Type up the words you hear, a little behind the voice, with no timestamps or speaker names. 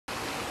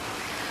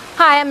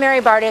Hi, I'm Mary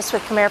Bartos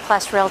with Premier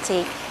Plus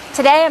Realty.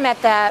 Today I'm at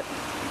the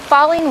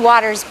Falling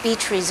Waters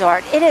Beach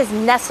Resort. It is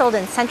nestled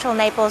in central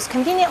Naples,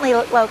 conveniently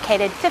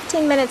located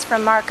 15 minutes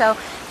from Marco,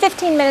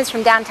 15 minutes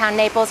from downtown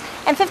Naples,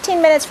 and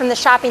 15 minutes from the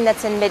shopping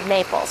that's in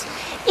mid-Naples.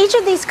 Each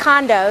of these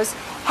condos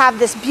have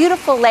this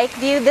beautiful lake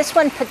view. This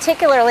one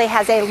particularly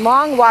has a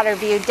long water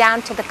view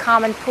down to the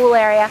common pool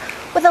area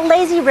with a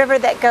lazy river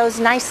that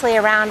goes nicely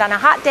around. On a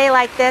hot day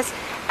like this,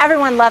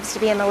 everyone loves to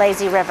be in the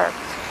lazy river.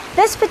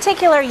 This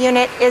particular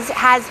unit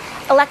has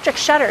electric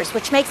shutters,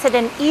 which makes it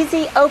an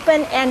easy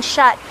open and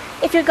shut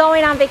if you're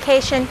going on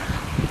vacation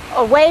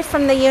away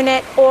from the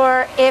unit,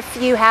 or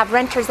if you have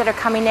renters that are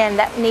coming in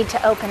that need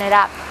to open it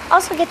up.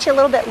 Also gets you a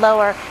little bit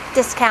lower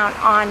discount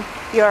on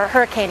your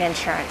hurricane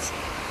insurance.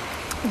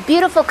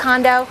 Beautiful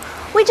condo.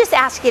 We just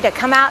ask you to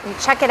come out and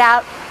check it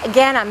out.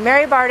 Again, I'm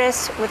Mary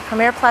Bartos with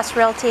Premier Plus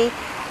Realty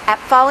at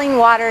Falling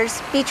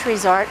Waters Beach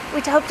Resort.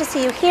 We hope to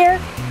see you here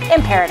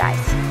in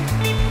paradise.